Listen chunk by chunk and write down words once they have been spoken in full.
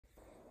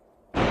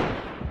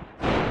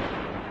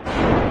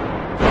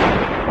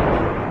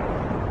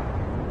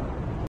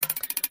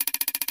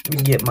Let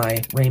me get my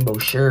rainbow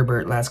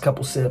sherbet, last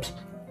couple sips.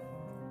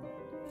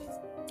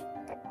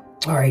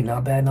 Alright,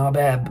 not bad, not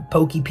bad.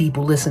 Pokey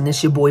people, listen,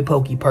 this your boy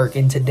Pokey Perk,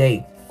 and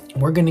today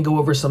we're going to go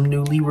over some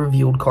newly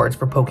revealed cards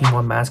for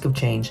Pokemon Mask of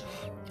Change,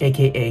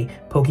 aka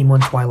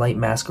Pokemon Twilight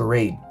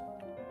Masquerade.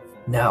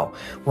 Now,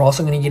 we're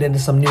also going to get into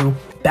some new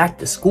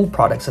back-to-school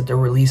products that they're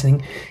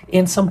releasing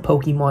and some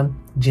Pokemon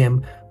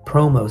Gym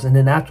promos. And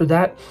then after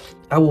that,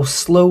 I will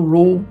slow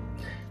roll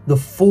the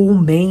full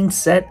main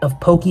set of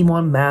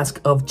Pokemon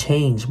Mask of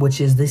Change, which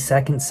is the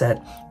second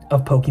set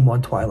of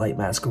Pokemon Twilight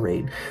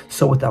Masquerade.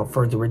 So without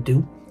further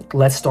ado,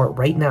 let's start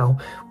right now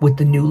with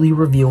the newly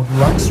revealed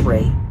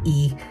Luxray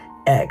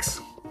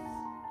EX.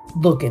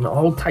 Looking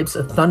all types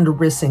of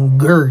thunderous and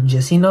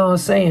gorgeous, you know what I'm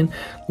saying?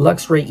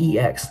 Luxray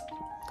EX,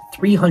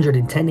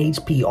 310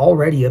 HP,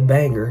 already a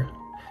banger.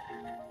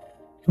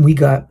 We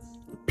got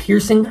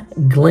Piercing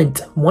Glint,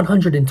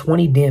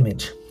 120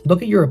 damage.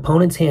 Look at your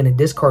opponent's hand and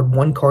discard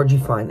one card you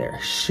find there.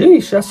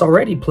 Sheesh, that's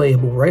already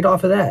playable right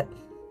off of that.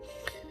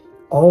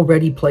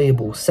 Already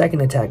playable. Second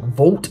attack,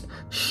 Volt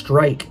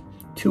Strike,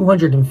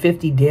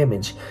 250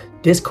 damage.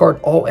 Discard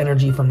all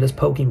energy from this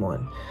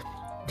Pokemon.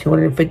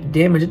 250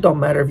 damage, it don't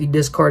matter if you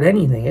discard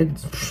anything.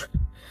 It's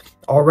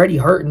already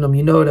hurting them,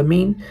 you know what I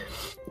mean?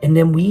 And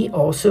then we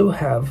also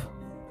have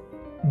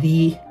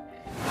the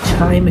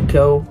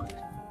Chimecho,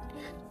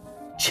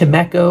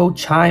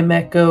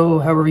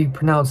 however you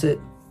pronounce it.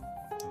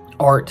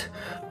 Art,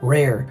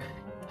 rare.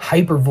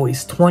 Hyper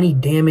Voice, 20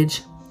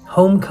 damage.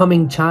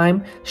 Homecoming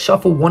Chime,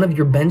 shuffle one of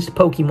your benched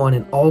Pokemon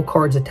and all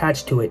cards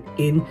attached to it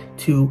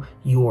into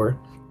your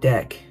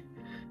deck.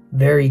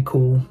 Very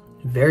cool.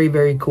 Very,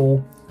 very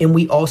cool. And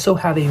we also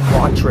have a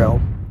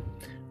Wattrel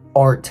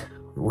Art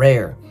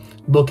Rare.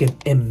 Looking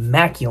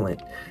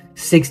immaculate.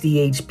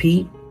 60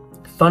 HP.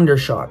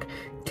 Thundershock,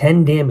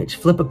 10 damage.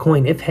 Flip a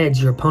coin. If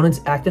heads, your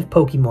opponent's active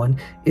Pokemon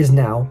is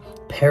now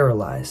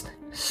paralyzed.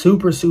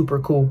 Super, super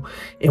cool.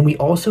 And we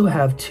also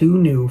have two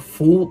new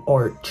full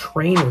art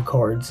trainer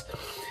cards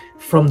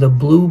from the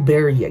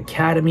Blueberry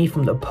Academy,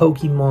 from the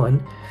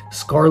Pokemon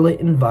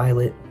Scarlet and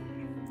Violet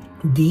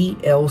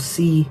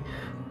DLC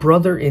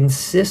brother and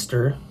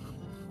sister.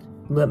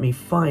 Let me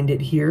find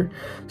it here.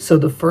 So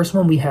the first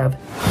one we have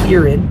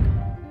Kieran,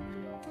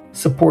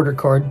 supporter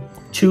card.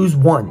 Choose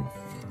one.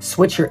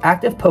 Switch your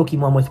active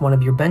Pokemon with one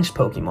of your benched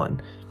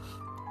Pokemon.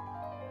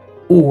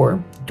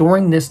 Or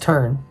during this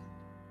turn,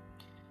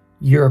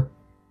 your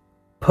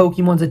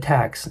Pokemon's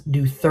attacks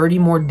do 30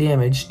 more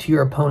damage to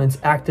your opponent's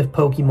active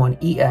Pokemon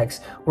EX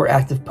or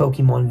active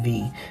Pokemon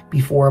V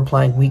before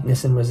applying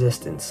weakness and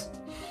resistance.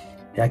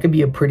 That could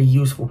be a pretty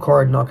useful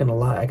card, not gonna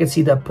lie. I could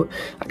see them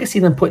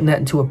putting that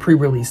into a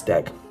pre-release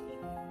deck.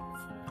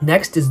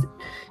 Next is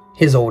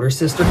his older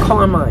sister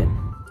Carmine,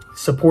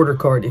 supporter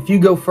card. If you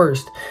go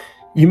first,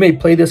 you may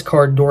play this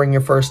card during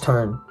your first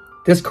turn.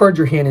 Discard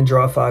your hand and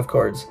draw 5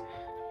 cards.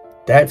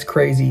 That's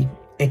crazy.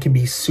 It can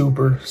be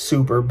super,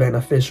 super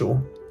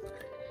beneficial.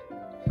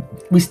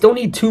 We still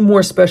need 2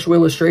 more special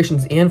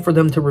illustrations and for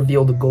them to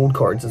reveal the gold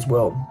cards as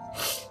well.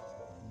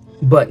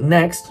 But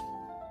next,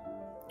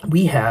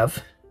 we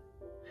have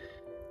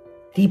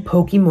the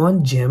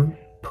Pokemon Gym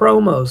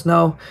promos.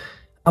 Now,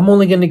 I'm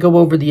only going to go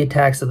over the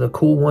attacks of the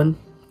cool one,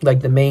 like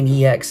the main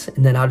EX,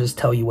 and then I'll just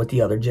tell you what the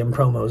other gym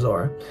promos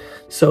are.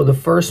 So the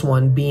first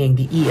one being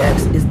the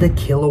EX is the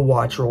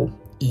Kilowattrel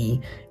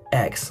EX.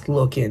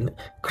 Looking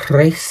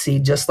crazy,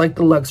 just like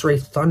the Luxray,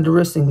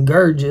 thunderous and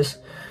gorgeous,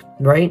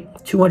 right?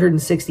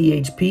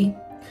 260 HP.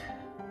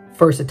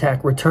 First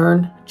attack,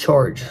 return,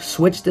 charge.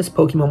 Switch this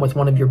Pokemon with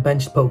one of your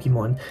benched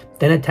Pokemon,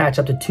 then attach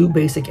up to 2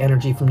 basic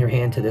energy from your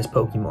hand to this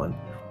Pokemon.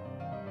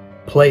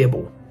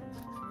 Playable.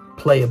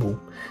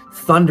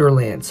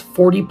 Thunderlance,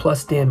 40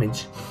 plus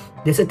damage.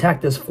 This attack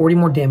does 40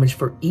 more damage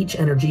for each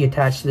energy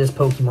attached to this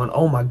Pokemon.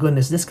 Oh my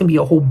goodness, this can be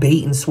a whole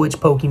bait and switch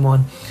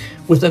Pokemon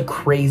with a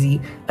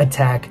crazy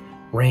attack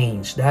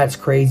range. That's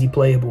crazy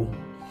playable.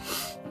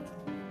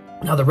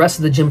 Now the rest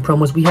of the gym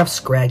promos, we have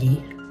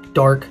Scraggy,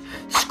 Dark,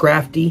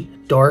 Scrafty,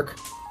 Dark,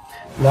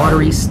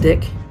 Watery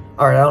Stick.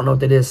 Alright, I don't know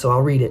what that is, so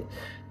I'll read it.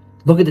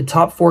 Look at the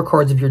top 4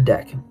 cards of your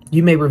deck.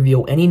 You may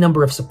reveal any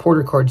number of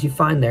supporter cards you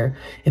find there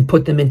and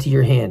put them into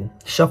your hand.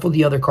 Shuffle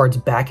the other cards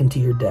back into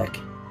your deck.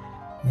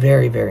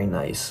 Very, very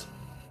nice.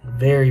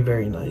 Very,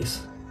 very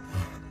nice.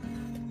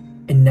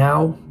 And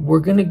now we're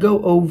going to go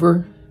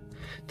over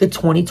the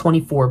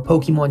 2024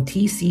 Pokemon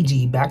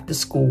TCG Back to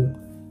School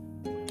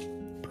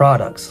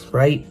products,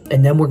 right?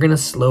 And then we're going to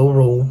slow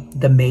roll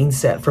the main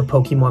set for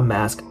Pokemon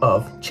Mask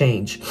of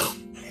Change.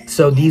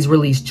 So these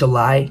released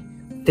July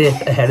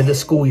 5th ahead of the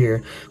school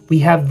year. We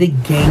have the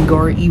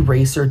Gengar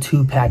Eraser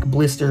 2-pack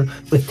blister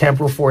with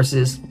Temporal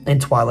Forces and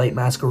Twilight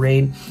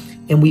Masquerade.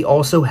 And we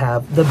also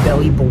have the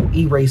Belly Bolt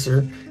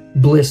Eraser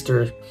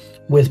blister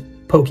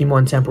with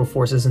Pokemon Temporal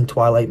Forces and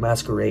Twilight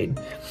Masquerade.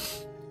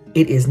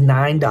 It is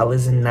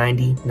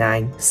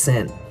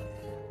 $9.99.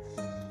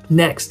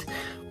 Next,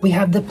 we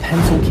have the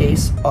pencil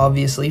case,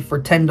 obviously, for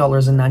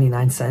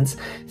 $10.99,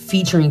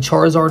 featuring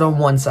Charizard on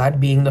one side,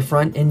 being the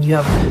front, and you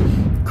have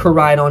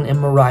Koraidon and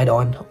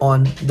Miraidon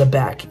on the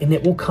back. And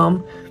it will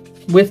come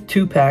with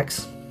 2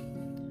 packs,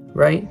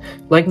 right?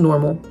 Like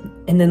normal.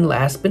 And then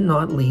last but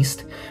not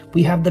least,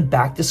 we have the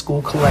back to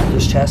school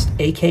collector's chest,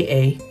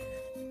 aka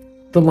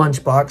the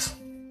lunchbox.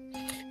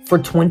 For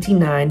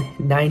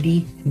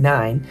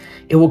 $29.99,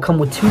 it will come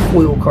with 2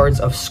 foil cards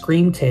of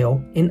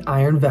Screamtail and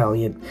Iron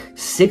Valiant,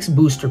 6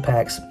 booster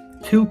packs,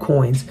 2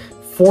 coins,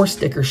 4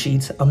 sticker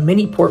sheets, a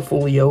mini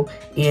portfolio,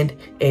 and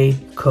a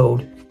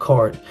code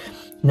card.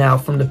 Now,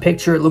 from the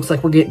picture, it looks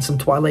like we're getting some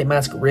Twilight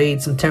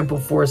Masquerade, some Temporal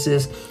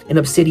Forces, and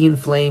Obsidian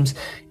Flames,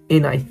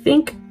 and I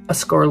think a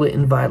Scarlet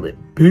and Violet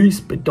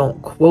Beast, but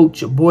don't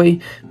quote your boy.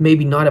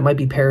 Maybe not, it might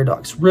be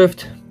Paradox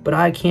Rift, but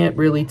I can't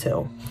really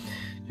tell.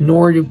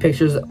 Nor do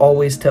pictures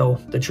always tell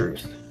the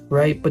truth,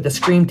 right? But the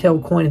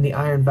Screamtail coin and the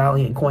Iron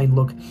Valiant coin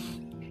look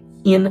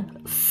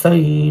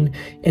insane.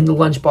 And the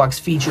lunchbox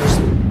features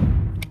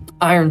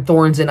Iron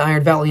Thorns and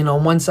Iron Valiant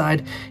on one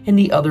side, and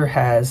the other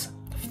has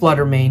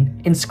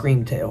Fluttermane and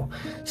Screamtail.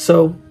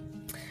 So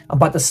I'm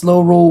about to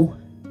slow roll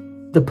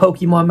the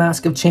Pokemon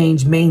Mask of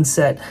Change main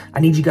set. I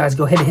need you guys to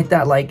go ahead and hit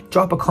that like,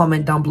 drop a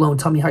comment down below and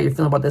tell me how you're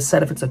feeling about this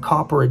set, if it's a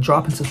cop or a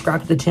drop, and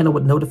subscribe to the channel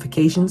with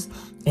notifications,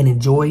 and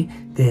enjoy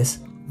this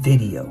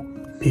video.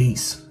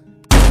 Peace.